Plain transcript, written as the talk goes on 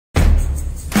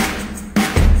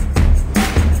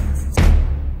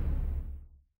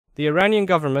The Iranian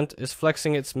government is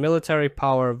flexing its military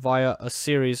power via a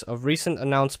series of recent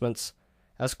announcements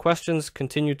as questions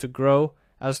continue to grow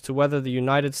as to whether the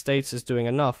United States is doing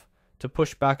enough to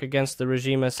push back against the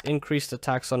regime's increased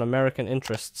attacks on American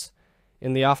interests.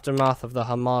 In the aftermath of the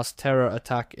Hamas terror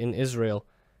attack in Israel,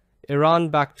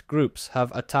 Iran-backed groups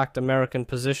have attacked American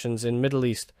positions in Middle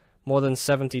East more than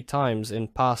 70 times in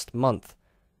past month.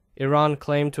 Iran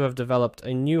claimed to have developed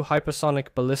a new hypersonic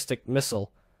ballistic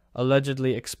missile,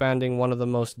 allegedly expanding one of the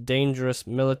most dangerous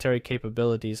military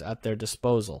capabilities at their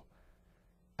disposal.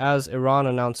 As Iran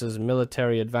announces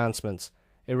military advancements,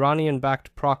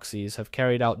 Iranian-backed proxies have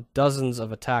carried out dozens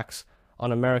of attacks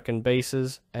on American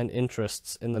bases and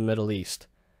interests in the Middle East.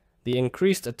 The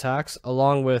increased attacks,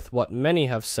 along with what many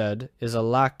have said is a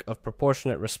lack of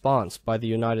proportionate response by the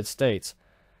United States,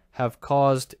 have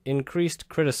caused increased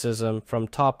criticism from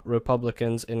top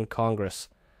Republicans in Congress.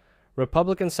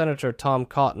 Republican Senator Tom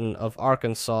Cotton of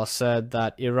Arkansas said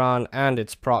that Iran and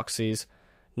its proxies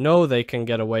know they can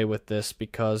get away with this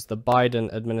because the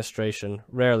Biden administration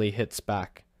rarely hits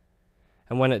back.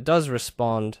 And when it does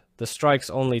respond, the strikes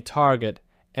only target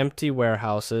empty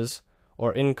warehouses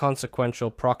or inconsequential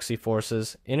proxy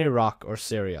forces in Iraq or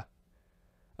Syria.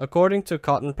 According to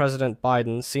Cotton, President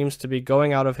Biden seems to be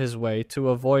going out of his way to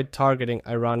avoid targeting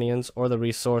Iranians or the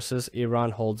resources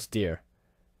Iran holds dear.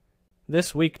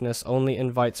 This weakness only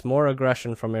invites more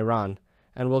aggression from Iran,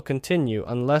 and will continue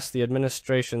unless the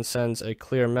administration sends a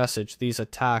clear message these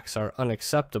attacks are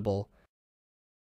unacceptable